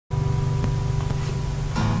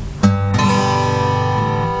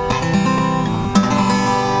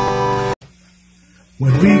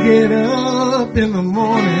When we get up in the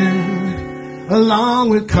morning, along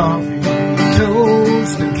with coffee,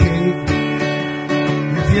 toast and cake,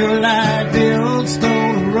 if you're like the old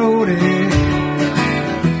Stone Roadie,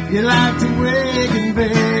 you like to wake and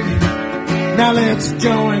bake. Now let's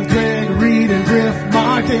join Craig, Reed, and Griff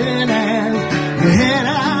Martin as we head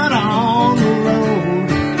out on the road.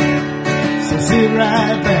 So sit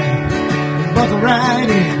right back and buckle right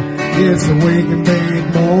in. It's a Wake and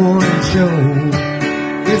Bake Morning Show.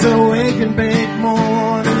 It's a Wake and Bake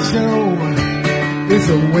Morning Show. It's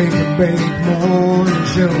a Wake and Bake Morning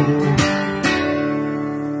Show.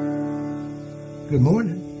 Good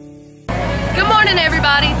morning. Good morning,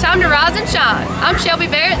 everybody. Time to rise and shine. I'm Shelby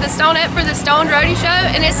Barrett, the Stoned for the Stoned Roadie Show,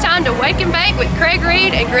 and it's time to Wake and Bake with Craig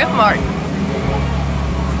Reed and Griff Martin.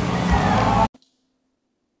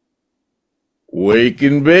 Wake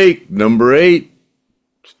and Bake, number 8.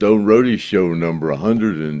 Stoned Roadie Show number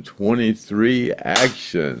 123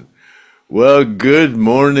 action. Well, good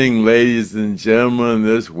morning, ladies and gentlemen.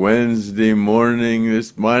 This Wednesday morning,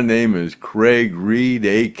 my name is Craig Reed,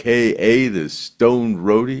 aka the Stoned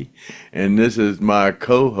Roadie, and this is my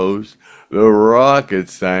co-host, the rocket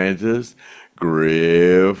scientist,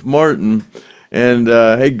 Griff Martin. And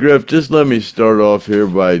hey, Griff, just let me start off here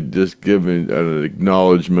by just giving an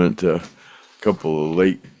acknowledgement to a couple of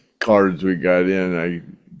late cards we got in. I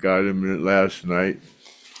got them last night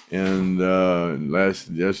and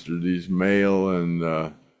yesterday's mail, and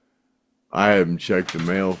I haven't checked the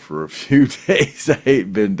mail for a few days. I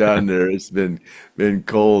ain't been down there. It's been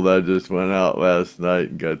cold. I just went out last night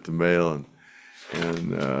and got the mail,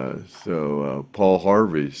 and so Paul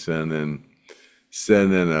Harvey sent in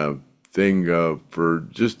a thing for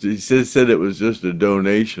just, he said it was just a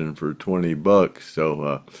donation for $20.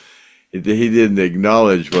 So he didn't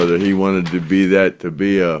acknowledge whether he wanted to be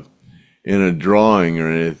in a drawing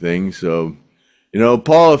or anything. So, you know,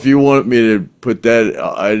 Paul, if you want me to put that,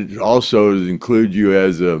 I'd also include you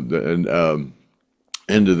as into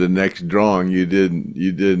the next drawing. You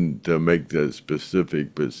didn't make that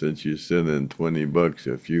specific, but since you sent in $20,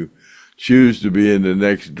 if you choose to be in the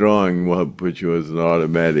next drawing, we'll put you as an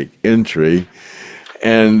automatic entry.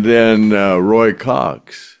 And then Roy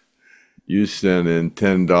Cox, you sent in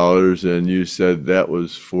 $10, and you said that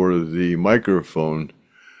was for the microphone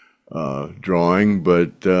drawing,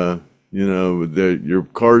 but you know, your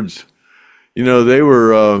cards, you know, they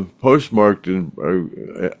were postmarked in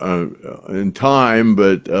time,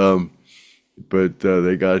 but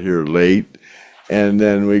they got here late. And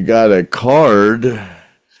then we got a card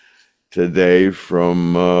today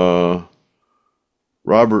from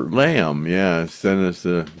Robert Lamb. Yeah, sent us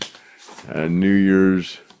a New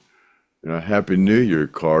Year's, Happy New Year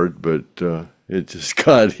card, but it just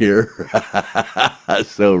got here.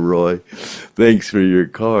 So Roy, thanks for your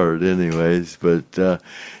card anyways. But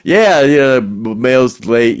yeah, mail's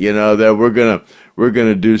late, that we're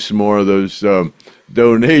gonna do some more of those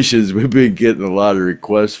donations. We've been getting a lot of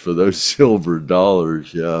requests for those silver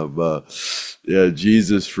dollars. Yeah,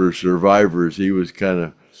 Jesus for Survivors. He was kind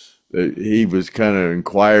of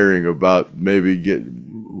inquiring about maybe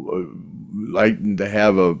liking to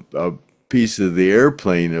have a piece of the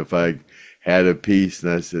airplane if I had a piece.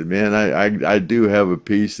 And I said, man, I do have a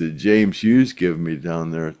piece that James Hughes gave me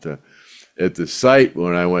down there at the site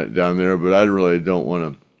when I went down there, but I really don't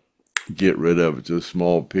want to get rid of it. It's a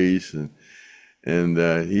small piece. And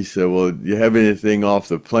he said, well, do you have anything off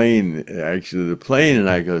the plane, actually the plane? And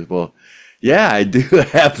I goes, well, yeah, I do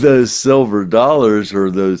have those silver dollars or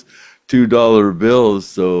those $2 bills.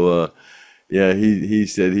 So yeah, he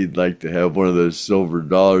said he'd like to have one of those silver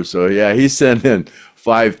dollars. So yeah, he sent in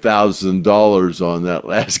 $5,000 on that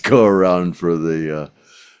last go around for the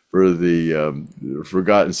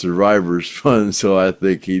Forgotten Survivors Fund. So I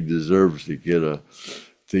think he deserves to get a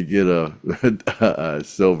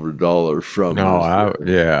silver dollar from us.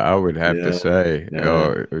 I would have to say,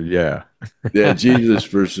 yeah. Yeah, Jesus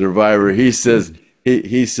for Survivor. He says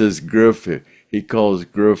Griff. He calls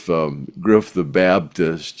Griff Griff the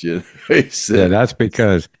Baptist. He said, yeah, that's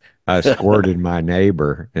because I squirted my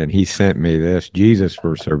neighbor, and he sent me this. Jesus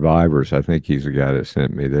for Survivors. I think he's the guy that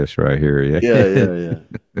sent me this right here. Yeah.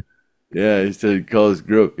 Yeah, he said he calls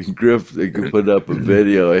Griff. They could put up a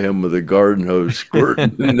video of him with a garden hose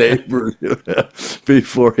squirting the neighbor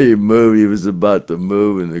before he moved. He was about to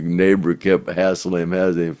move, and the neighbor kept hassling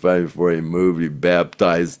him before he moved. He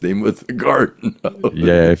baptized him with the garden hose.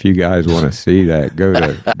 Yeah, if you guys want to see that, go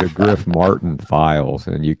to the Griff Martin files,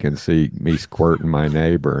 and you can see me squirting my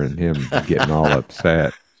neighbor and him getting all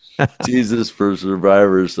upset. Jesus for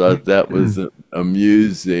Survivors thought that was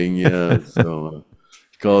amusing. Yeah, so.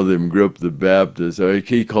 called him Griff the Baptist.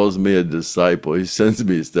 He calls me a disciple. He sends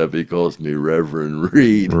me stuff. He calls me Reverend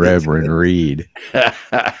Reed. Reverend Reed.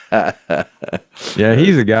 Yeah,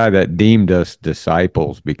 he's a guy that deemed us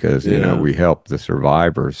disciples because, you know, we helped the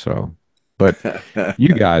survivors. So, but you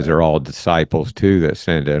guys are all disciples too that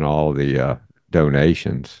send in all the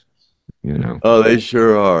donations, you know. Oh, they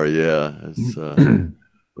sure are. Yeah. It's,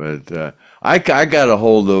 but I got a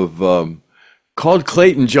hold of called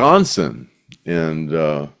Clayton Johnson, and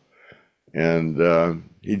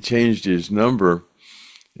he changed his number.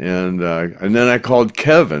 And then I called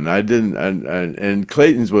Kevin. I didn't, and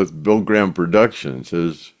Clayton's with Bill Graham Productions.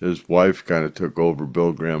 His wife kind of took over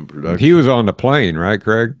Bill Graham Productions. He was on the plane, right,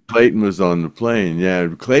 Craig? Clayton was on the plane. Yeah,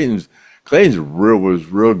 Clayton's was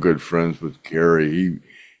real good friends with Gary.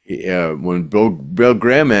 When Bill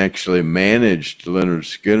Graham actually managed Lynyrd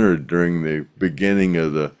Skynyrd during the beginning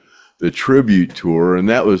of the tribute tour, and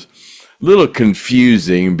that was a little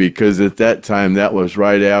confusing because at that time that was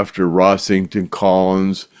right after Rossington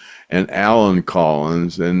Collins and Alan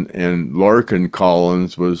Collins, and Larkin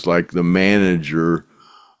Collins was like the manager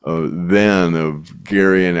then of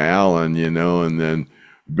Gary and Alan, you know, and then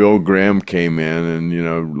Bill Graham came in, and you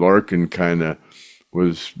know, Larkin kind of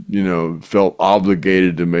was, you know, felt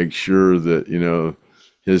obligated to make sure that, you know,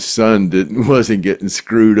 his son wasn't getting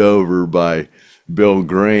screwed over by Bill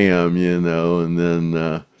Graham, you know, and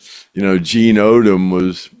then you know, Gene Odom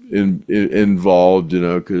was involved, you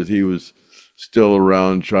know, because he was still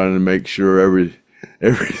around trying to make sure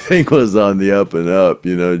everything was on the up and up.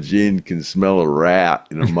 You know, Gene can smell a rat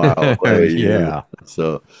in a mile away. Yeah. Know?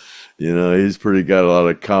 So, you know, he's got a lot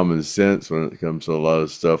of common sense when it comes to a lot of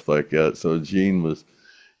stuff like that. So Gene was,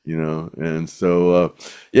 you know, and so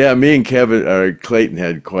yeah, me and Clayton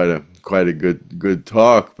had quite a good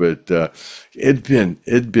talk, but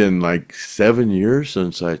it'd been like 7 years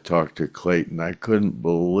since I talked to Clayton. I couldn't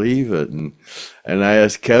believe it, and I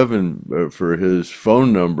asked Kevin for his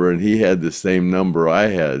phone number, and he had the same number I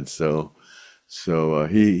had. So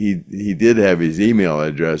he did have his email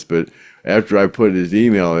address, but after I put his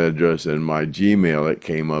email address in my Gmail, it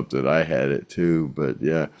came up that I had it too. But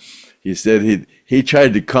yeah, he said he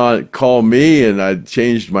tried to call me, and I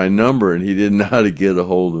changed my number, and he didn't know how to get a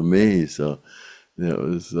hold of me. So it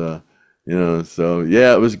was, you know, so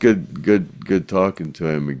yeah, it was good talking to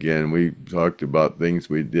him again. We talked about things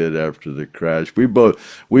we did after the crash. We both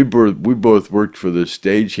worked for the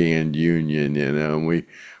Stagehand Union, you know, and we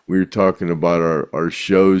were talking about our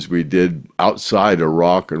shows we did outside of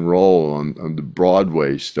rock and roll on the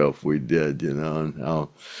Broadway stuff we did, you know, and how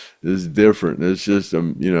it's different. It's just,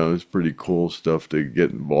 you know, it's pretty cool stuff to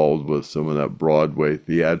get involved with some of that Broadway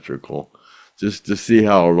theatrical, just to see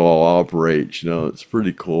how it all operates. You know, it's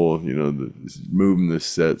pretty cool, you know, moving the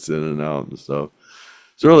sets in and out and stuff.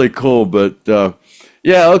 It's really cool, but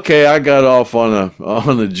yeah, okay, I got off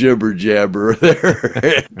on a jibber jabber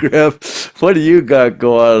there. Griff, what do you got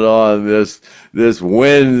going on this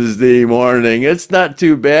Wednesday morning? It's not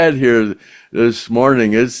too bad here this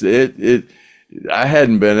morning. I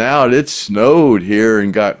hadn't been out. It snowed here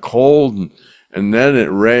and got cold, and then it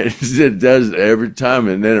rains. It does every time,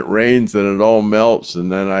 and then it rains and it all melts,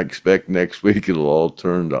 and then I expect next week it'll all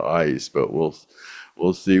turn to ice. But we'll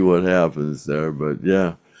see what happens there. But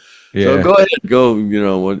yeah. So go ahead, you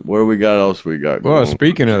know, where we got else we got. Well,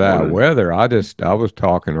 speaking of that weather, I was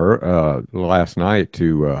talking last night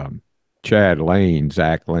to Chad Lane,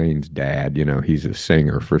 Zach Lane's dad. You know, he's a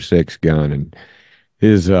singer for Six Gun, and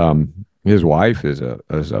his wife is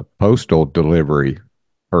a postal delivery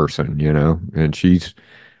person, you know, and she's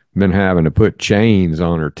been having to put chains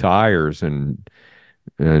on her tires and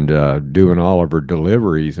doing all of her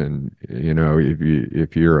deliveries. And you know,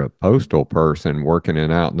 if you're a postal person working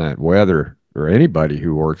out in that weather, or anybody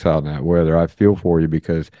who works out in that weather, I feel for you,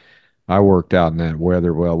 because I worked out in that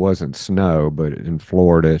weather. Well, it wasn't snow, but in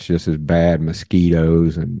Florida it's just as bad,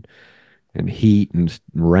 mosquitoes and heat and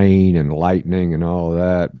rain and lightning and all of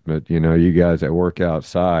that. But you know, you guys that work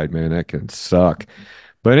outside, man, that can suck.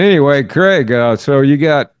 But anyway, Craig, so you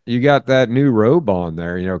got that new robe on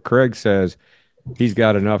there. You know, Craig says he's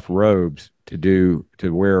got enough robes to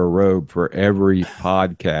wear a robe for every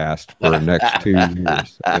podcast for the next 2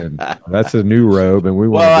 years, and that's a new robe. And we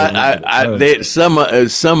want. Well, some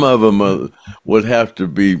of them would have to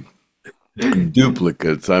be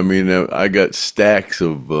duplicates. I mean, I got stacks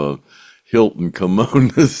of Hilton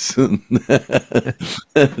kimonos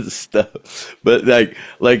and stuff, but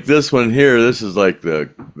like this one here, this is like the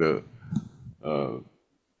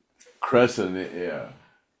Crescent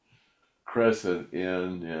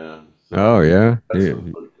Inn, yeah. So oh yeah, that's a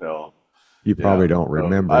hotel. You probably don't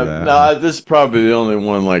remember that. No, this is probably the only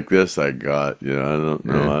one like this I got. You know, I don't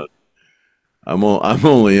know. I'm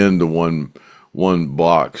only into one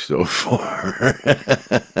box so far.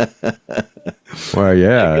 Well,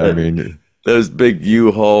 yeah, I mean, those big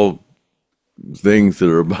U-Haul things that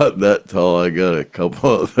are about that tall, I got a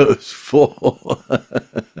couple of those full.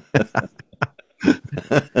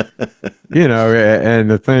 you know, and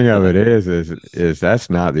the thing of it is that's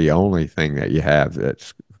not the only thing that you have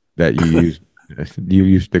that you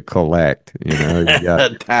used to collect. You know, you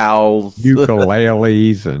got towels,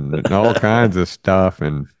 ukuleles, and all kinds of stuff,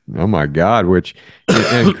 and oh my God,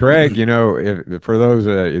 and Craig, you know, for those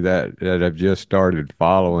that have just started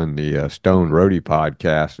following the Stone Roadie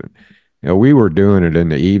podcast, you know, we were doing it in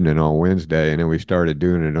the evening on Wednesday, and then we started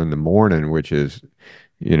doing it in the morning, which is,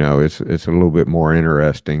 you know, it's a little bit more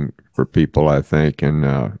interesting for people, I think,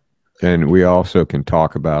 and we also can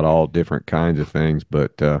talk about all different kinds of things,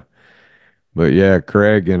 but yeah,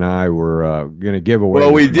 Craig and I were going to give away.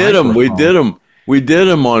 Well, we did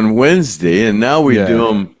them on Wednesday, and now we do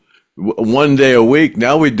them one day a week.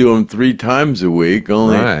 Now we do them 3 times a week.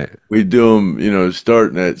 We do them, you know,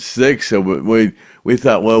 starting at 6. So we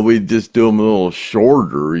thought, well, we'd just do them a little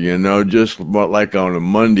shorter, you know, just like on a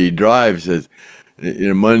Monday drive. Says, you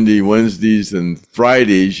know, Monday, Wednesdays, and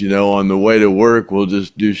Fridays, you know, on the way to work, we'll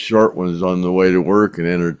just do short ones on the way to work and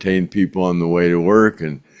entertain people on the way to work,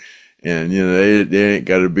 and you know, they ain't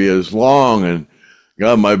got to be as long. And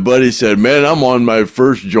God, my buddy said, man, I'm on my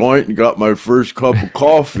first joint and got my first cup of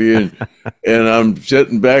coffee, and I'm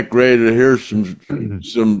sitting back ready to hear some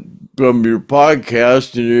from your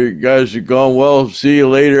podcast, and you guys are going, well, see you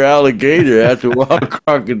later, alligator, after a while,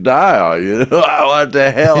 crocodile, you know, what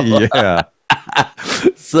the hell? Yeah.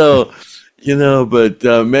 So, you know, but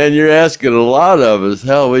man, you're asking a lot of us.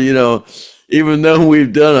 Hell, you know, even though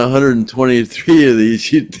we've done 123 of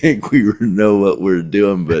these, you'd think we would know what we're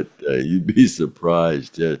doing, but you'd be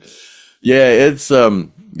surprised. It's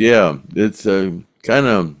kind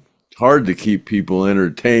of hard to keep people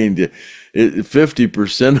entertained.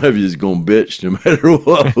 50% of you is going to bitch no matter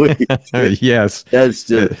what we do. Yes. That's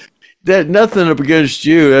just nothing up against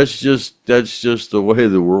you. That's just the way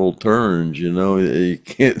the world turns, you know. You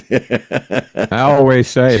can't. I always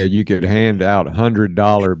say you could hand out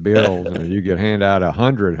 $100 bills, and you could hand out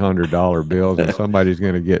 $100 bills, and somebody's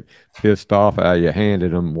going to get pissed off how you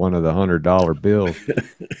handed them one of the $100 bills.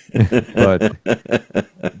 But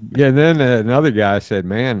yeah, and then another guy said,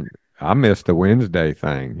 "Man, I missed the Wednesday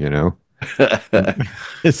thing," you know.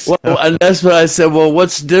 Well, and that's what I said. Well,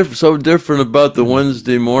 what's so different about the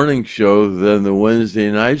Wednesday morning show than the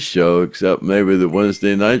Wednesday night show? Except maybe the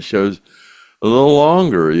Wednesday night show's a little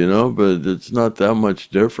longer, you know. But it's not that much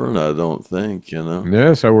different, I don't think, you know.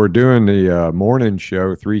 Yeah, so we're doing the morning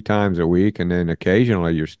show 3 times a week, and then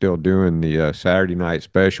occasionally you're still doing the Saturday night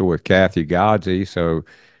special with Kathy Godsey. So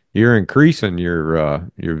you're increasing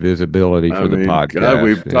your visibility for the podcast. God,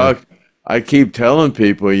 we've talked. I keep telling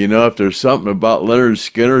people, you know, if there's something about Lynyrd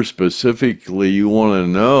Skynyrd specifically you want to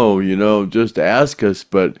know, you know, just ask us.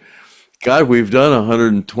 But God, we've done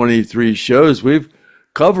 123 shows. We've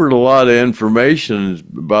covered a lot of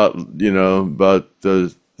information about, you know, about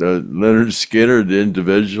the Lynyrd Skynyrd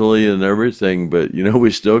individually and everything. But, you know, we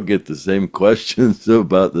still get the same questions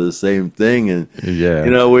about the same thing. And, yeah, you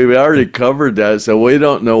know, we've already covered that. So we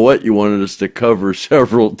don't know what you wanted us to cover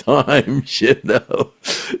several times, you know.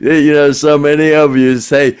 You know, so many of you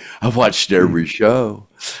say, I've watched every show,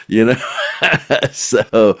 you know.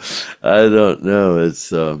 So I don't know.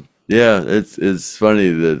 It's, it's funny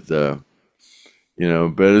that, you know,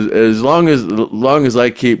 but as long as I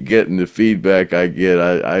keep getting the feedback I get,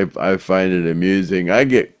 I find it amusing. I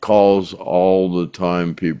get calls all the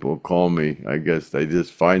time. People call me. I guess they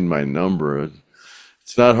just find my number.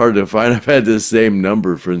 It's not hard to find. I've had the same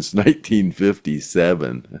number since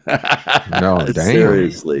 1957. No, damn.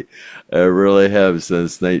 Seriously, I really have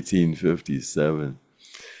since 1957.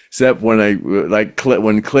 Except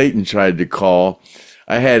when Clayton tried to call,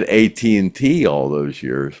 I had AT&T all those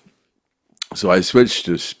years. So I switched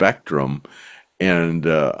to Spectrum, and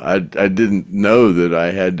I didn't know that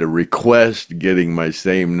I had to request getting my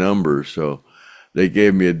same number. So they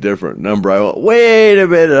gave me a different number. I went, wait a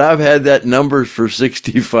minute, I've had that number for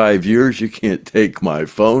 65 years. You can't take my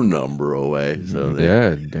phone number away. So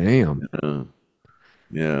damn.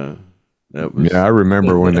 Yeah, that was. Yeah, I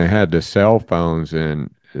remember when they had the cell phones,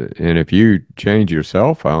 and if you change your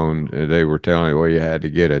cell phone, they were telling you, well, you had to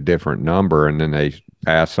get a different number, and then they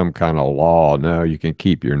passed some kind of law. No, you can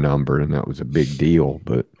keep your number, and that was a big deal.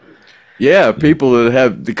 But yeah, people that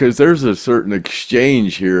have, because there's a certain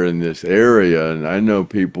exchange here in this area, and I know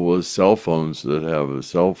people with cell phones that have a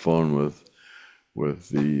cell phone with with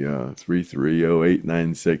the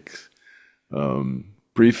 330896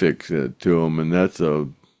 prefix to them, and that's a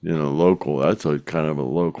local. That's a kind of a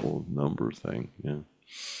local number thing. Yeah.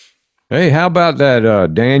 Hey, how about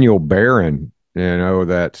that Daniel Barron?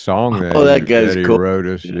 That song that Oh, that guy's he cool. wrote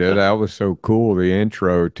us. Yeah, that was so cool. The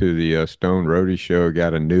intro to the Stone Roadie show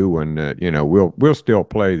got a new one that we'll still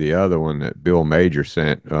play the other one that Bill Major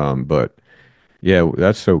sent. But yeah,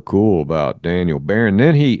 that's so cool about Daniel Barron.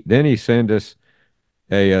 Then he sent us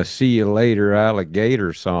a "See You Later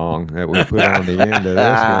Alligator" song that we put on the end of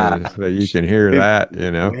this one, so you can hear We've that.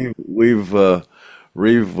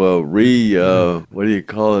 what do you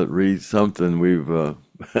call it? Read something. We've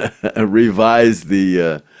revised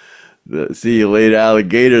the "See You Later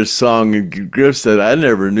Alligator" song, and Griff said, "I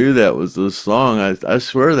never knew that was a song. I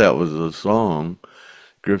swear that was a song."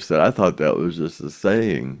 Griff said, "I thought that was just a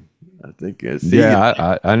saying." I think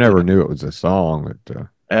I never knew it was a song, but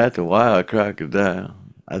after a while, I crack it down.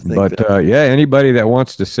 I think but yeah, anybody that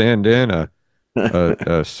wants to send in a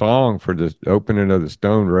song for the opening of the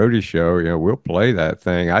Stone Roadie show, we'll play that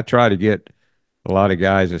thing. I try to get a lot of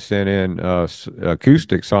guys to send in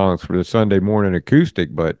acoustic songs for the Sunday morning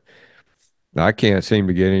acoustic, but I can't seem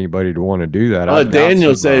to get anybody to want to do that. Oh, I've got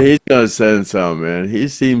Daniel some, said he's gonna send some, man. He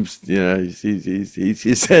seems, he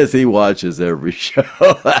says he watches every show.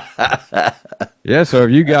 yeah. So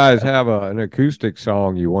if you guys have an acoustic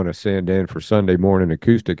song you want to send in for Sunday morning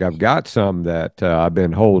acoustic, I've got some that I've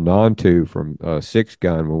been holding on to from Six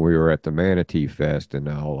Gun when we were at the Manatee Fest, and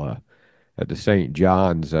I'll at the St.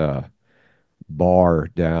 John's bar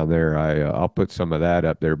down there. I'll put some of that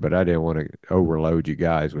up there, but I didn't want to overload you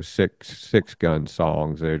guys with six gun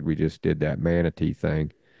songs. We just did that Manatee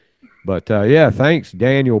thing. But yeah, thanks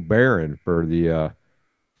Daniel Barron for the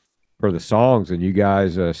songs, and you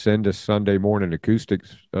guys send us Sunday morning acoustic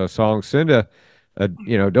songs. Send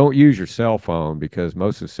don't use your cell phone, because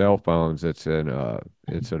most of the cell phones it's in a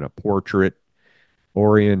portrait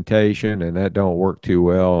orientation, and that don't work too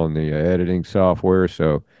well on the editing software.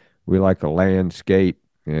 So we like a landscape,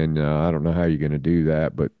 and I don't know how you're going to do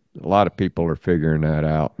that, but a lot of people are figuring that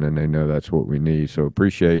out, and then they know that's what we need. So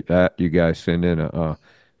appreciate that. You guys send in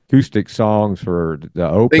acoustic songs for the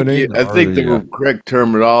opening. I think the correct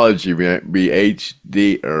terminology might be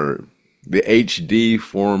HD, or the HD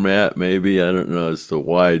format, maybe. I don't know. It's the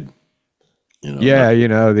wide, Yeah,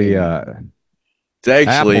 the it's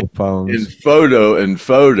actually Apple phones. in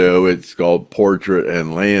photo, it's called portrait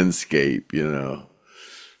and landscape,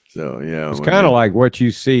 So It's kind of like what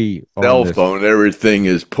you see on cell this phone. Everything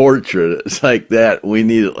is portrait. It's like that. We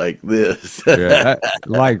need it like this. yeah,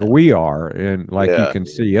 like we are, and like you Yeah. can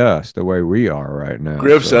see us the way we are right now.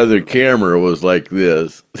 Griff's other camera was like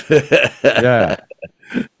this. Yeah.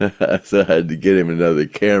 So I had to get him another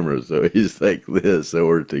camera. So he's like this. So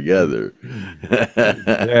we're together.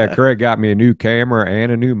 Yeah, Craig got me a new camera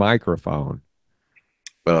and a new microphone.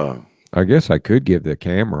 Oh. I guess I could give the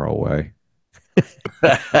camera away.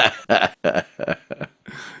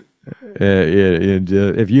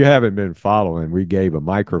 If you haven't been following, we gave a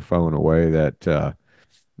microphone away that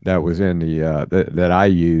was in the that I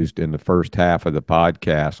used in the first half of the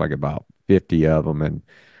podcast, like about 50 of them, and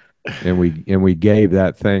we gave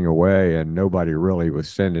that thing away, and nobody really was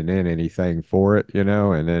sending in anything for it,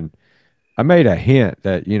 and then I made a hint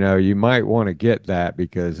that you might want to get that,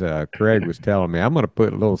 because Craig was telling me I'm going to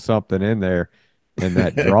put a little something in there in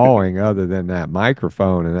that drawing other than that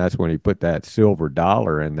microphone, and that's when he put that silver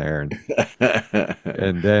dollar in there,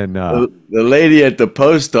 and then the lady at the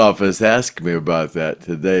post office asked me about that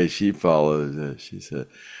today. She follows it. She said,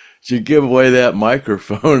 "Did you give away that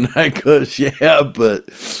microphone?" I goes, "Yeah, but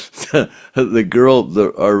the girl,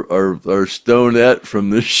 our stonette from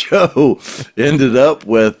the show, ended up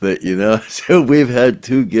with it, So we've had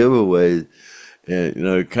two giveaways,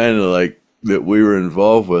 and kind of like that we were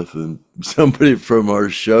involved with, and somebody from our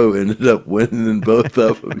show ended up winning both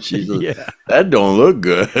of them." She said, yeah. "That don't look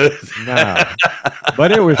good." No.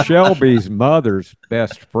 But it was Shelby's mother's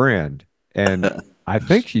best friend, and I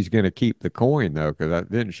think she's going to keep the coin, though, because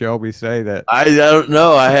didn't Shelby say that? I don't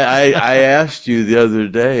know. I asked you the other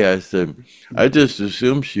day. I said I just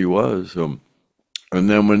assumed she was. And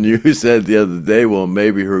then when you said the other day, well,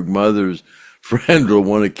 maybe her mother's friend will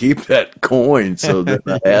want to keep that coin. So then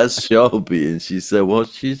I asked Shelby, and she said, "Well,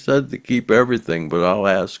 she said to keep everything, but I'll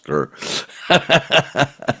ask her."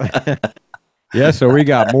 Yeah, so we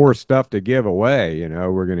got more stuff to give away.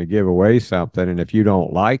 We're going to give away something, and if you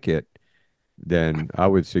don't like it, then I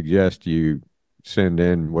would suggest you send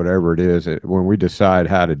in whatever it is. When we decide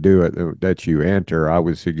how to do it, that you enter, I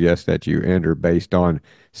would suggest that you enter based on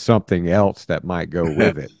something else that might go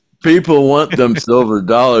with it. people want them silver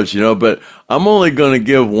dollars, but I'm only going to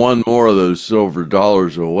give one more of those silver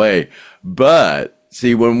dollars away. But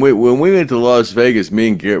see, when we went to Las Vegas, me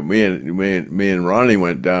and Ronnie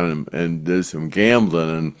went down and did some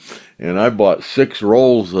gambling, and I bought 6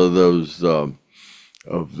 rolls of those of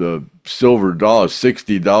the silver dollars,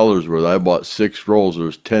 $60 worth. I bought 6 rolls. There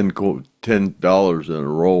was $10 in a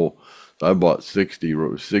roll. I bought 6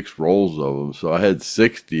 rolls of them, so I had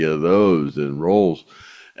 60 of those in rolls.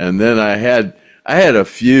 And then I had a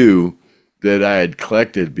few that I had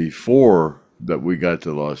collected before that we got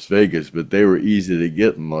to Las Vegas, but they were easy to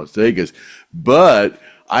get in Las Vegas. But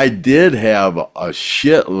I did have a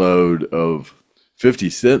shitload of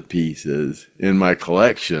 50-cent pieces in my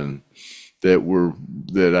collection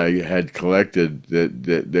that I had collected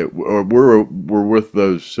that were with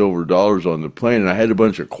those silver dollars on the plane, and I had a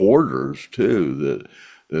bunch of quarters too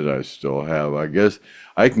that I still have. I guess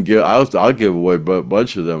I'll give away a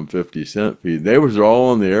bunch of them 50-cent pieces. They was all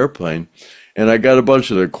on the airplane, and I got a bunch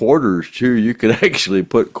of the quarters too. You could actually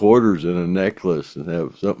put quarters in a necklace and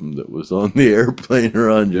have something that was on the airplane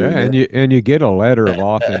around your neck. and you get a letter of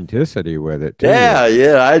authenticity with it too.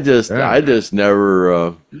 Yeah. I just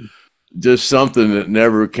never. Just something that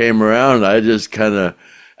never came around. I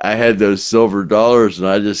had those silver dollars, and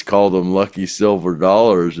I just called them lucky silver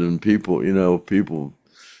dollars, and people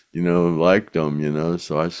liked them,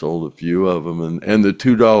 so I sold a few of them, and the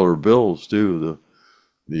 $2 bills too,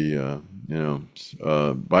 the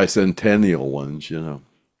bicentennial ones, And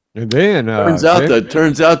then turns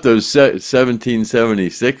out those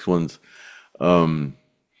 1776 ones,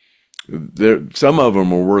 some of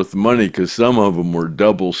them are worth money because some of them were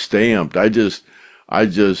double stamped. I didn't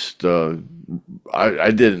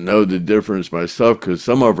know the difference myself because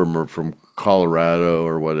some of them are from Colorado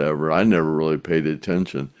or whatever. I never really paid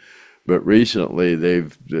attention, but recently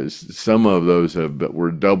some of those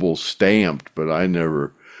were double stamped, but I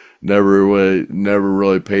never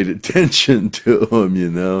really paid attention to them,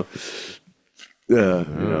 But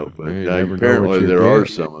apparently there are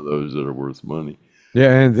some of those that are worth money.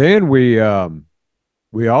 Yeah, and then we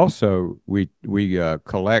also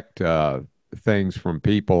collect things from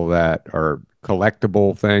people that are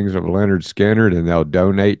collectible things of Lynyrd Skynyrd, and they'll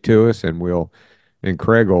donate to us, and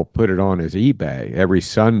Craig will put it on his eBay. Every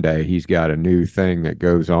Sunday he's got a new thing that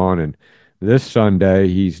goes on, and this Sunday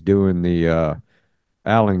he's doing the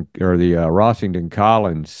Rossington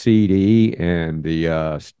Collins CD and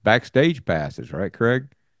the backstage passes, right, Craig?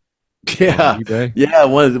 Yeah, yeah.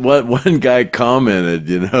 One guy commented,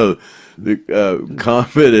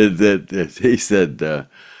 commented that he said,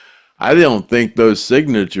 "I don't think those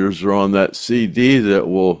signatures are on that CD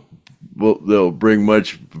they'll bring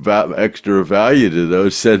much extra value to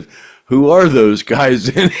those." Said, "Who are those guys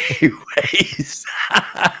anyways?"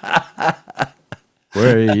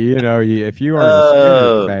 Well, if you are a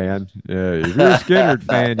Skynyrd fan, if you're a Skynyrd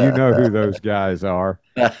fan, you know who those guys are.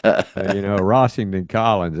 Rossington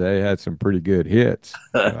Collins, they had some pretty good hits.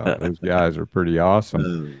 Those guys are pretty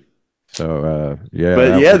awesome. So, yeah.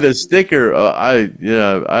 But the sticker, I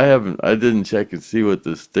didn't check and see what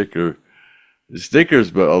the stickers,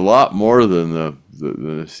 but a lot more than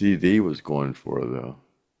the CD was going for, though.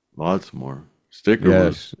 Lots more. Sticker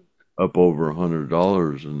was up over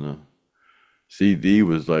 $100, and the CD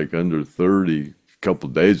was like under 30 a couple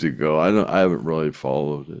of days ago. I haven't really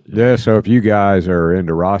followed it yet. Yeah, so if you guys are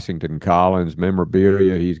into Rossington Collins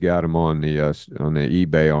memorabilia, he's got them on the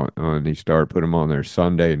eBay on he started putting them on there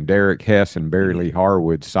Sunday, and Derek Hess and Barry Lee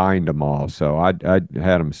Harwood signed them all. So I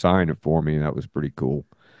had them sign it for me, and that was pretty cool.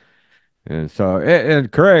 And so, and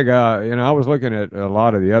Craig, I was looking at a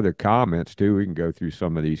lot of the other comments too. We can go through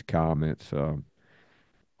some of these comments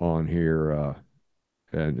on here.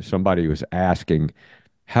 And somebody was asking,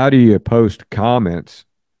 how do you post comments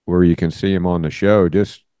where you can see them on the show?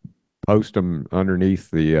 Just post them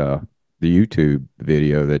underneath the YouTube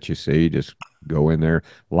video that you see. Just go in there,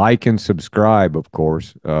 like and subscribe, of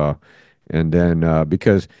course. And then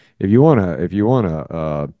because if you wanna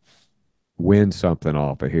win something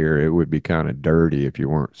off of here, it would be kind of dirty if you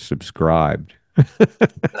weren't subscribed.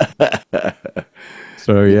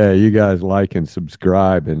 So yeah, you guys like and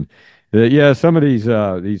subscribe, and yeah, some of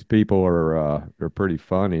these people are pretty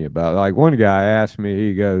funny about. Like one guy asked me,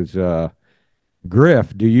 he goes,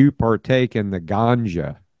 "Griff, do you partake in the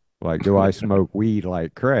ganja? Like, do I smoke weed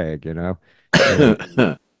like Craig? And,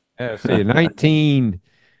 see, when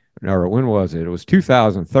was it? It was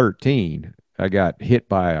 2013. I got hit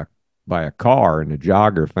by a car, and the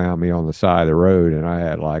jogger found me on the side of the road, and I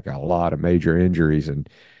had like a lot of major injuries, and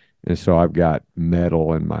so I've got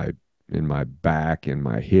metal in my back, in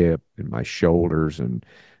my hip, in my shoulders, and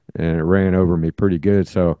and it ran over me pretty good.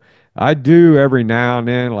 So I do every now and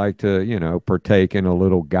then like to, partake in a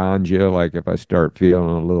little ganja, like if I start feeling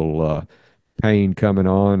a little pain coming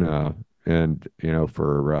on. And,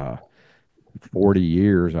 for 40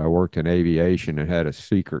 years, I worked in aviation and had a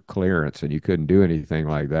secret clearance, and you couldn't do anything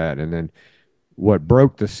like that. And then what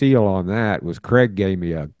broke the seal on that was Craig gave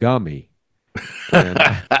me a gummy. And,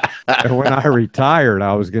 and when I retired,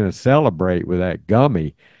 I was going to celebrate with that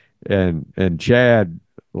gummy. And Chad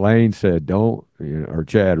Lane said, don't, or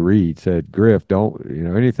Chad Reed said, Griff, don't,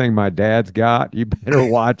 anything my dad's got, you better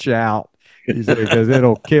watch out. He said, because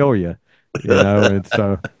it'll kill you,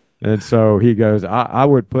 and so he goes, I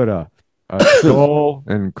would put a skull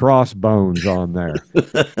and crossbones on there.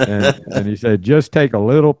 And he said, just take a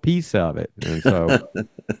little piece of it. And so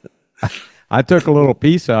I took a little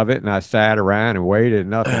piece of it and I sat around and waited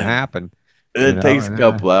and nothing happened. It takes a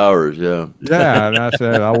couple hours, yeah. Yeah, and I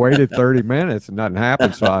said, I waited 30 minutes and nothing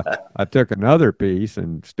happened. So I took another piece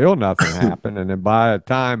and still nothing happened. And then by the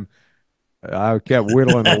time I kept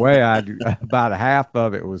whittling away, about half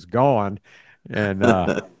of it was gone. And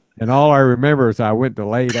all I remember is I went to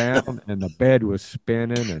lay down and the bed was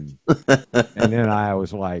spinning and then I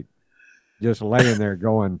was like just laying there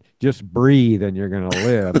going, just breathe and you're gonna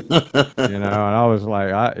live. And I was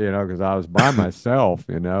like, because I was by myself,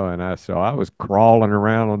 and so I was crawling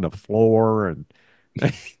around on the floor and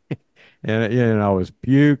and I was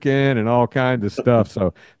puking and all kinds of stuff.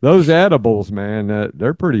 So those edibles, man,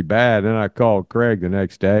 they're pretty bad. And I called Craig the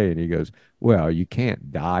next day and he goes, well, you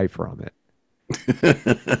can't die from it.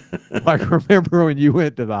 Like, remember when you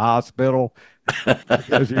went to the hospital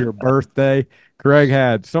because of your birthday? Craig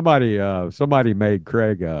had somebody made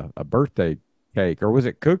Craig a birthday cake, or was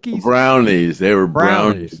it cookies? Brownies. They were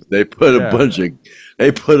brownies. They put a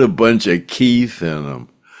bunch of Keith in them.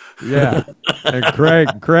 Yeah. And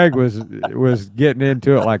Craig was getting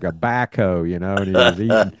into it like a backhoe, and he was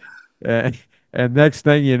eating and next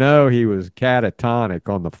thing you know, he was catatonic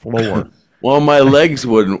on the floor. Well, my legs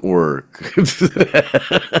wouldn't work.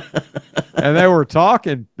 And they were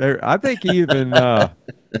talking. I think even I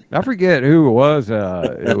forget who it was.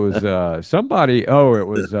 It was somebody. Oh, it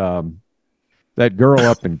was that girl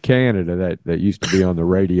up in Canada that used to be on the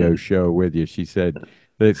radio show with you. She said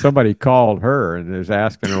that somebody called her and was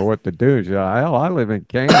asking her what to do. She said, "Hell, I live in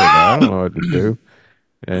Canada. I don't know what to do."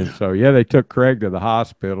 And so, yeah, they took Craig to the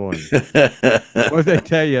hospital. And what did they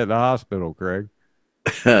tell you at the hospital, Craig?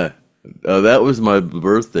 Oh, that was my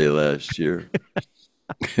birthday last year.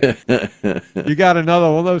 You got another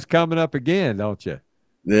one of those coming up again, don't you?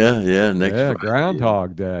 Yeah, next Friday.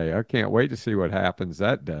 Groundhog Day. I can't wait to see what happens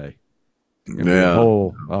that day. Yeah,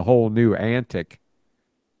 a whole new antic.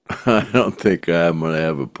 I don't think I'm going to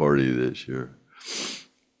have a party this year.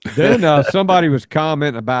 Then somebody was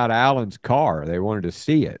commenting about Alan's car. They wanted to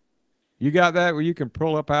see it. You got that where you can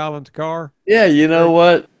pull up Alan's car? Yeah, you know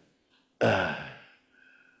what?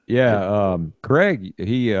 Yeah, Craig,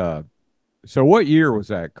 so what year was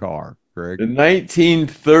that car, Craig? The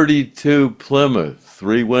 1932 Plymouth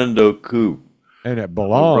 3-window coupe. And it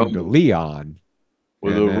belonged to Leon.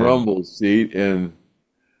 With a rumble seat, and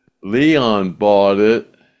Leon bought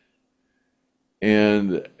it,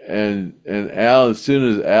 and Al, as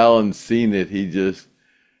soon as Alan seen it, he just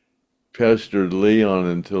pestered Leon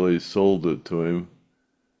until he sold it to him.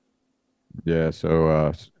 Yeah,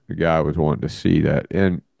 so the guy was wanting to see that.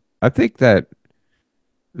 And I think that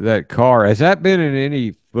car, has that been in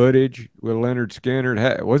any footage with Lynyrd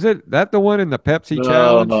Skynyrd? Was that the one in the Pepsi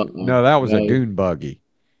challenge? No, that was a dune buggy.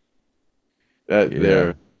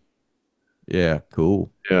 There. Yeah,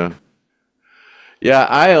 cool. Yeah,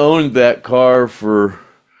 I owned that car for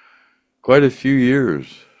quite a few years.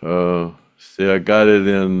 I got it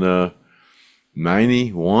in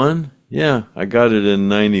 91. Yeah, I got it in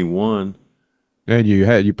 91. And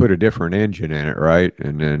you put a different engine in it, right?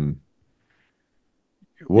 And then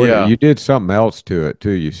you did something else to it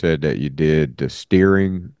too. You said that you did the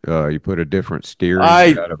steering. You put a different steering.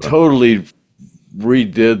 I totally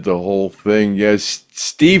redid the whole thing. Yes,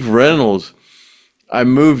 Steve Reynolds. I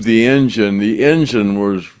moved the engine. The engine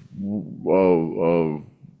was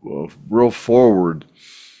real forward,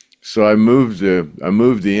 so I moved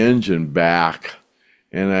the engine back,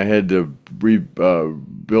 and I had to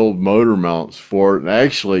build motor mounts for it. And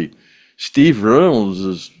actually, Steve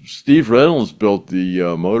Reynolds built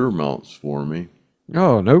the motor mounts for me.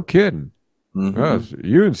 Oh, no kidding. Mm-hmm. Well,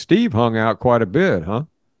 you and Steve hung out quite a bit, huh?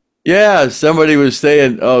 Yeah, somebody was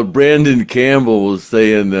saying, Brandon Campbell was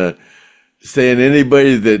saying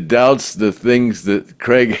anybody that doubts the things that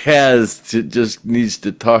Craig has just needs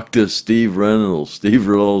to talk to Steve Reynolds. Steve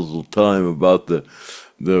Reynolds will tell him about the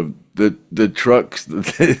the trucks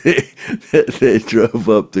that they drove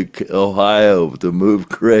up to Ohio to move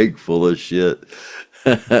Craig full of shit.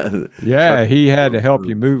 Yeah, he had to help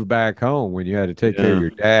you move back home when you had to take care of Yeah, your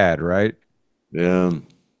dad, right? yeah.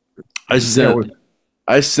 I Yeah, sent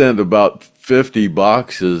I sent about 50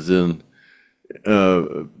 boxes in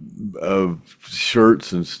of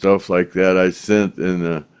shirts and stuff like that. I sent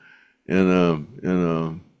I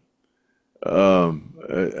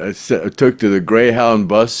took to the Greyhound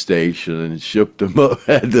bus station and shipped them up.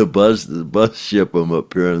 Had the bus ship them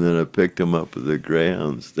up here, and then I picked them up at the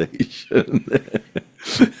Greyhound station.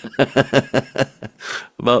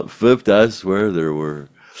 About 50, I swear there were.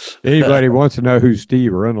 anybody wants to know who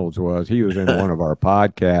Steve Reynolds was, he was in one of our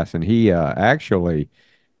podcasts, and he actually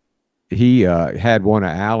he had one of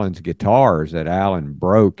Alan's guitars that Alan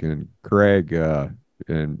broke, and Craig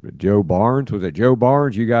and Joe Barnes, was it Joe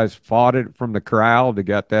Barnes? You guys fought it from the crowd to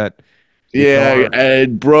get that Yeah, guitar.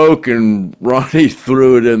 it broke, and Ronnie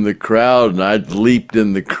threw it in the crowd, and I leaped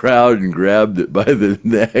in the crowd and grabbed it by the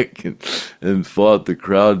neck and fought the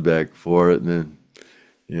crowd back for it, and then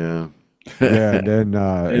yeah, Yeah, and then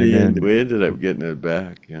we ended up getting it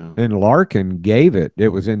back. Yeah. and Larkin gave it. It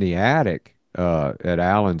was in the attic at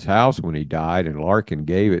Alan's house when he died, and Larkin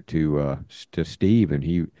gave it to Steve, and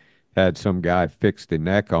he had some guy fix the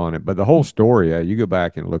neck on it. But the whole story, you go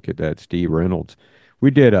back and look at that Steve Reynolds.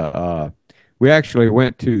 We did we actually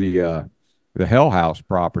went to the Hell House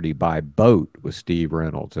property by boat with Steve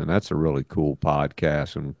Reynolds, and that's a really cool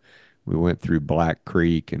podcast. And we went through Black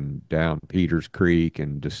Creek and down Peters Creek,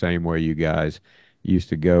 and the same way you guys used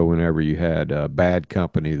to go whenever you had Bad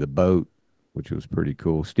Company, the boat, which was pretty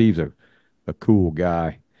cool. Steve's a cool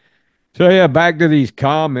guy. So yeah, back to these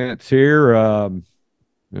comments here.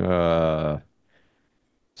 Uh,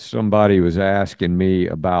 Somebody was asking me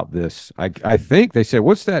about this. I think they said,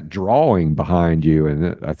 "What's that drawing behind you?"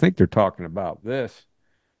 And I think they're talking about this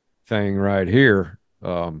thing right here,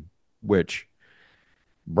 which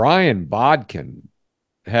Brian Bodkin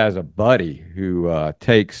has a buddy who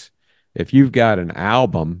takes, if you've got an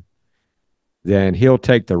album, then he'll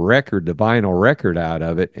take the record, the vinyl record out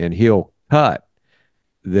of it, and he'll cut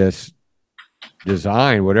this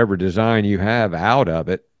design, whatever design you have, out of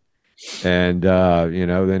it. And,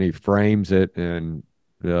 then he frames it, and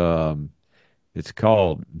it's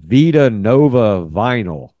called Vita Nova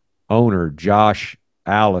Vinyl, owner Josh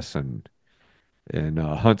Allison in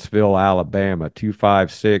Huntsville, Alabama,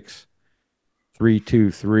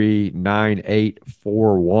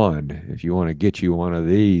 256-323-9841 if you want to get you one of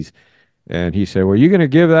these. And he said, "Well, you going to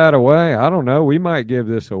give that away?" I don't know. We might give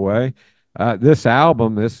this away. This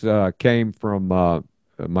album, this came from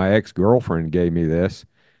my ex-girlfriend gave me this,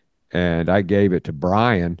 and I gave it to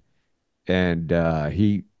Brian, and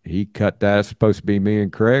he cut that. It's supposed to be me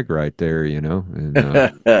and Craig right there, and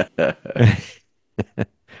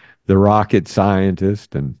the rocket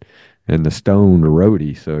scientist and the Stone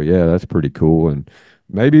Roadie. So yeah, that's pretty cool, and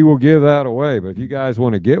maybe we'll give that away. But if you guys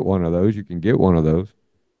want to get one of those, you can get one of those.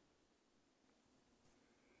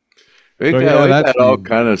 We So got, yeah, we that's got all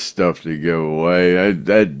kind of stuff to give away.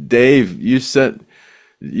 Dave, you sent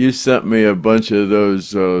me a bunch of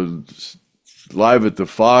those live at the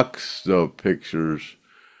Fox pictures.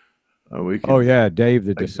 We Oh can yeah, Dave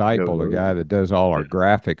the I can Disciple, give the those. guy that does all our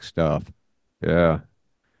graphic stuff. Yeah.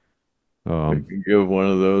 We can give one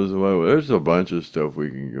of those away. Well, there's a bunch of stuff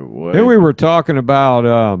we can give Then away. we were talking about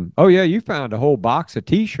oh yeah, you found a whole box of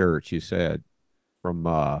T-shirts, you said, from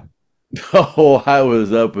Oh, I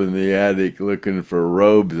was up in the attic looking for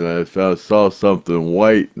robes, and saw something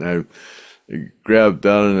white, and I grabbed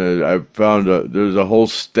down, and I found there's a whole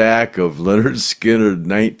stack of Lynyrd Skynyrd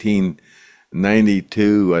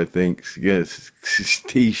 1992, I think, yes,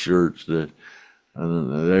 T-shirts that I don't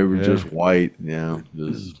know, they were yeah. just white,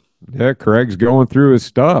 just Yeah, Craig's going through his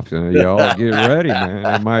stuff. Y'all get ready,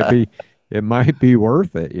 man. It might be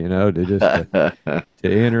worth it, to just to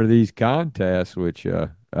enter these contests, which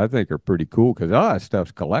I think are pretty cool because all that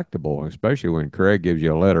stuff's collectible, especially when Craig gives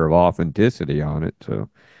you a letter of authenticity on it. So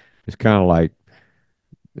it's kind of like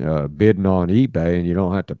bidding on eBay, and you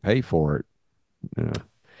don't have to pay for it. Then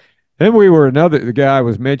the guy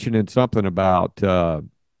was mentioning something about the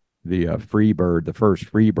Freebird, the first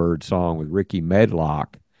Freebird song with Ricky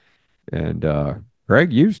Medlock. And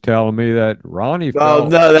Craig, you was telling me that Ronnie Oh felt,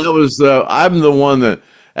 no, that was I'm the one that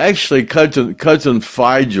actually cousin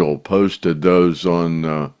Figel posted those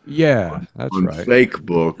yeah, that's on right.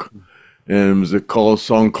 FakeBook, and it was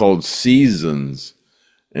song called Seasons,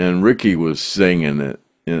 and Ricky was singing it,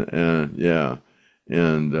 and yeah,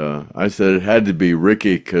 and I said it had to be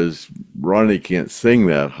Ricky because Ronnie can't sing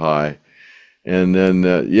that high, and then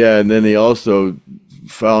and then he also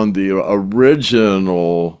found the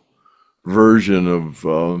original version of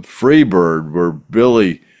Freebird, where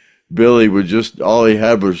Billy would just, all he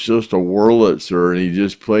had was just a Wurlitzer, and he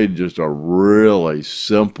just played just a really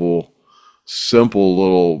simple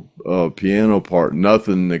little piano part,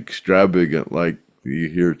 nothing extravagant like you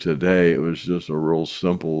hear today. It was just a real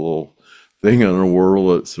simple little thing on a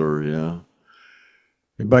Wurlitzer, yeah.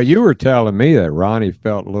 But you were telling me that Ronnie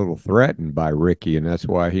felt a little threatened by Ricky, and that's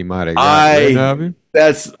why he might have got rid of him.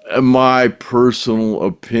 That's my personal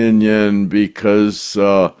opinion, because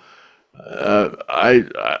I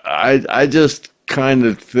just kind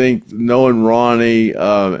of think, knowing Ronnie,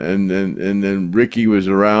 and then Ricky was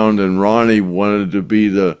around, and Ronnie wanted to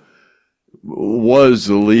be was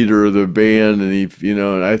the leader of the band, and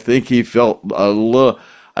and I think he felt a little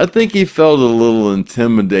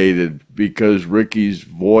intimidated, because Ricky's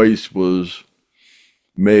voice was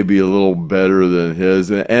maybe a little better than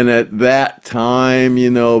his, and at that time,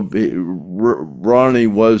 Ronnie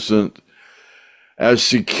wasn't as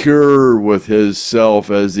secure with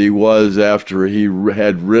himself as he was after he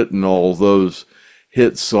had written all those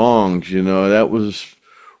hit songs. That was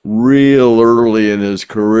real early in his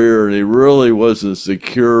career, and he really wasn't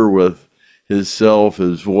secure with himself,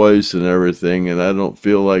 his voice, and everything. And I don't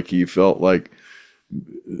feel like he felt like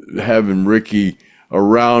having Ricky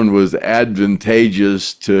around was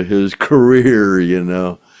advantageous to his career.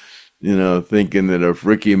 Thinking that if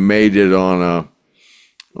Ricky made it on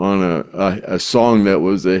a song that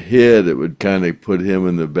was a hit, it would kind of put him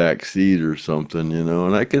in the back seat or something,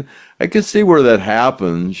 and I can see where that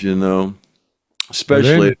happens,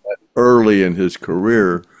 especially early in his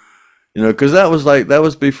career, because that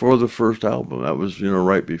was before the first album. That was,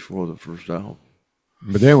 right before the first album.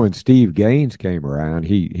 But then when Steve Gaines came around,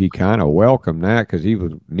 he kind of welcomed that, because he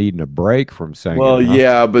was needing a break from singing. Well,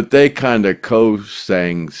 yeah, but they kind of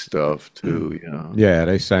co-sang stuff too, Yeah,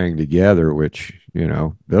 they sang together, which,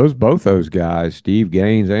 both those guys, Steve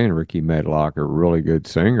Gaines and Ricky Medlock, are really good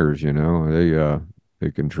singers. They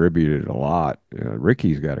contributed a lot.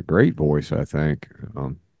 Ricky's got a great voice, I think,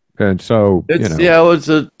 and so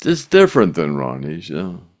it's different than Ronnie's.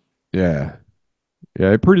 Yeah,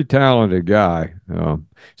 a pretty talented guy.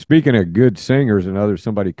 Speaking of good singers,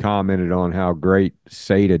 somebody commented on how great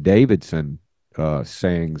Sada Davidson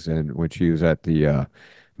sings, and when she was at the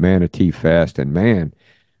Manatee Fest, and man,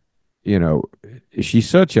 she's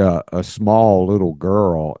such a small little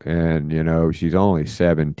girl, and she's only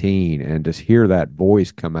 17, and just hear that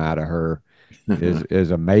voice come out of her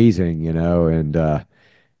is amazing,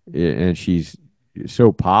 and she's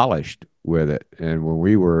so polished with it. And when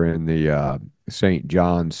we were in the St.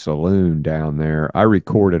 John's Saloon down there, I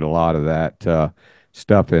recorded a lot of that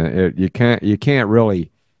stuff, and you can't really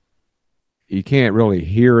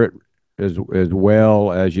hear it as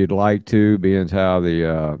well as you'd like to, being how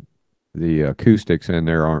the acoustics in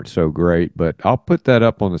there aren't so great. But I'll put that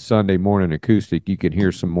up on the Sunday morning acoustic. You can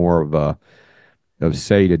hear some more of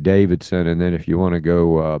Sada Davidson, and then if you want to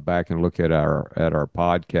go back and look at our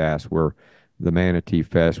podcast, where the Manatee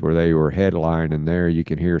Fest, where they were headlining there, you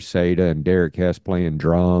can hear Sada and Derek Hess playing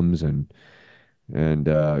drums, and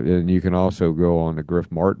you can also go on the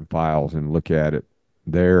Griff Martin files and look at it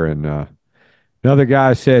there. And another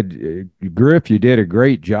guy said, Griff, you did a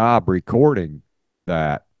great job recording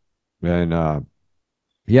that. And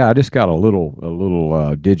yeah, I just got a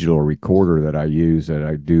little digital recorder that I use, that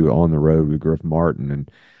I do on the road with Griff Martin,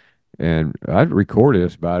 and I recorded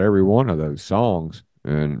just about every one of those songs.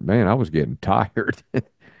 And man, I was getting tired. It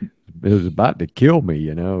was about to kill me.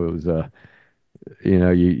 It was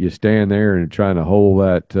you stand there and trying to hold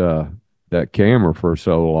that camera for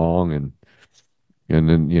so long, and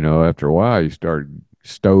then after a while you start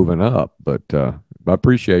stoving up. But I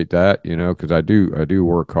appreciate that, because I do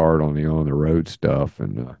work hard on the road stuff.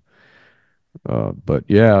 And but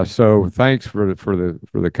yeah, so thanks for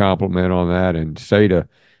the compliment on that. And Sada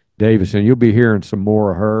Davison, you'll be hearing some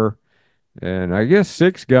more of her. And I guess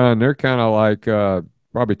Six Gun, they're kind of like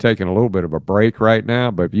probably taking a little bit of a break right now.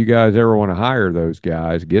 But if you guys ever want to hire those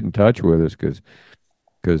guys, get in touch with us, because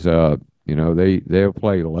they'll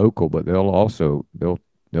play local, but they'll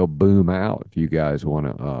boom out if you guys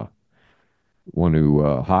want to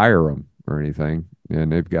hire them or anything.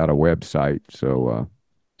 And they've got a website, so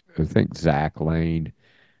I think Zach Lane.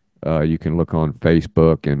 You can look on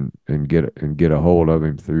Facebook and get a hold of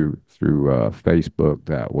him through Facebook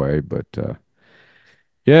that way. But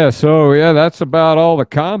yeah, that's about all the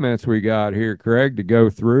comments we got here, Craig, to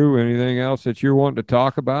go through. Anything else that you're wanting to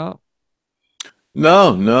talk about?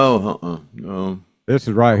 No. This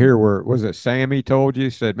is right here where, was it Sammy told you?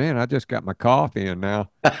 He said, man, I just got my coffee, and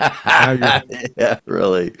now Yeah,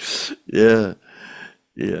 really. Yeah.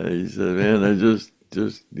 Yeah, he said, man, I just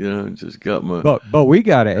got my. But we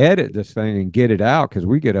got to edit this thing and get it out because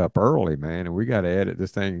we get up early, man, and we got to edit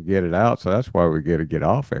this thing and get it out. So that's why we got to get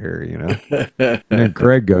off of here, you know. And then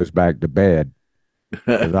Craig goes back to bed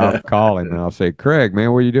because I'll call him and I'll say, Craig,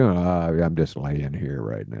 man, what are you doing? I'm just laying here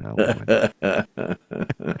right now.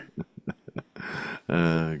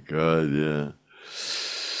 Oh God, yeah.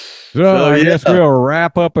 So I guess we'll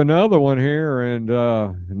wrap up another one here and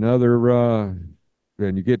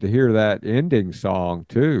and you get to hear that ending song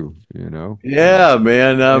too, you know. Yeah,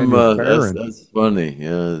 man, that's funny.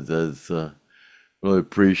 Yeah, that's really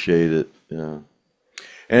appreciate it. Yeah.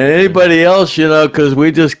 And anybody else, you know, because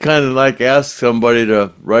we just kind of like ask somebody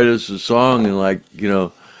to write us a song, and like,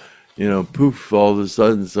 poof, all of a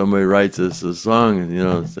sudden somebody writes us a song,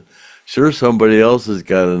 and sure, somebody else has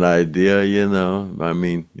got an idea, you know. I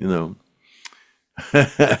mean,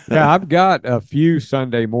 Yeah, I've got a few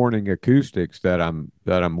Sunday morning acoustics that I'm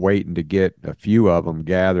waiting to get a few of them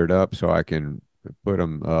gathered up so I can put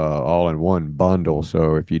them all in one bundle.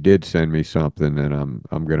 So if you did send me something, then I'm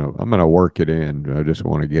gonna work it in. I just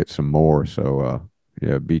want to get some more. So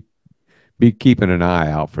yeah, be keeping an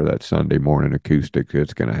eye out for that Sunday morning acoustic.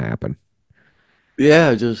 It's gonna happen.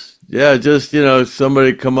 Yeah,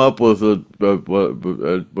 somebody come up with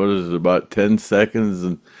what is it, about 10 seconds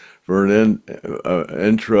and for an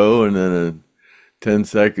intro, and then 10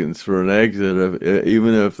 seconds for an exit,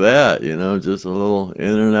 even if that, just a little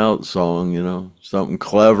in and out song, something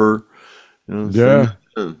clever, Yeah.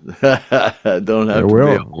 Don't have to be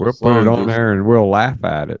a whole we'll song, put it on there and we'll laugh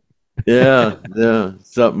at it. yeah,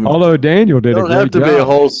 something. Although Daniel did a Don't great have to job. be a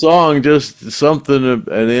whole song, just something,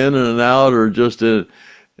 an in and an out, or just an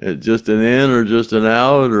in or just an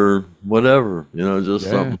out or whatever, just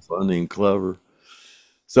something funny and clever.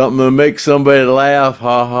 Something to make somebody laugh,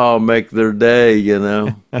 ha ha, make their day,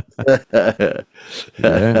 Yeah.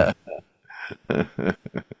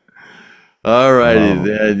 All righty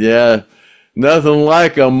then, yeah. Nothing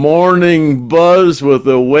like a morning buzz with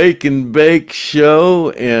a Wake and Bake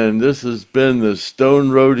show, and this has been the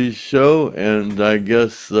Stone Roadie show, and I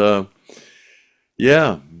guess, we'll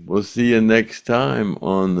see you next time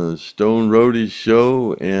on the Stone Roadie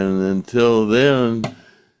show, and until then,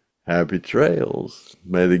 happy trails.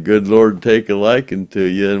 May the good Lord take a liking to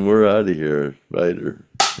you, and we're out of here. Later.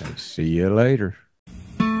 See you later.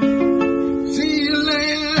 See you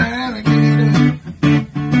later, alligator.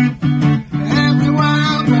 After a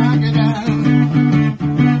while, crocodile.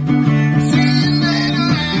 See you later,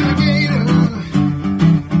 alligator.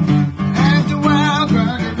 After a while,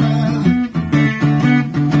 crocodile.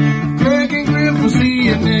 Craig and Griff will see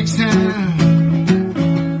you next time.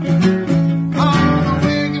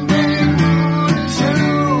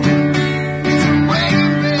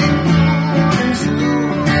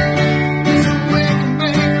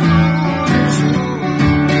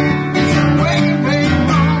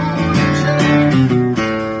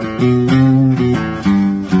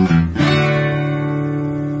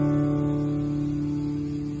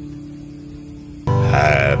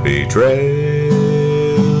 Happy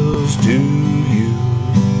trails to you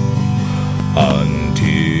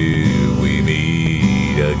until we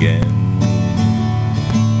meet again.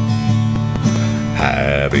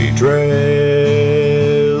 Happy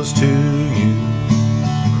trails to you.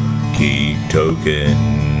 Keep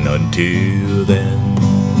token until then.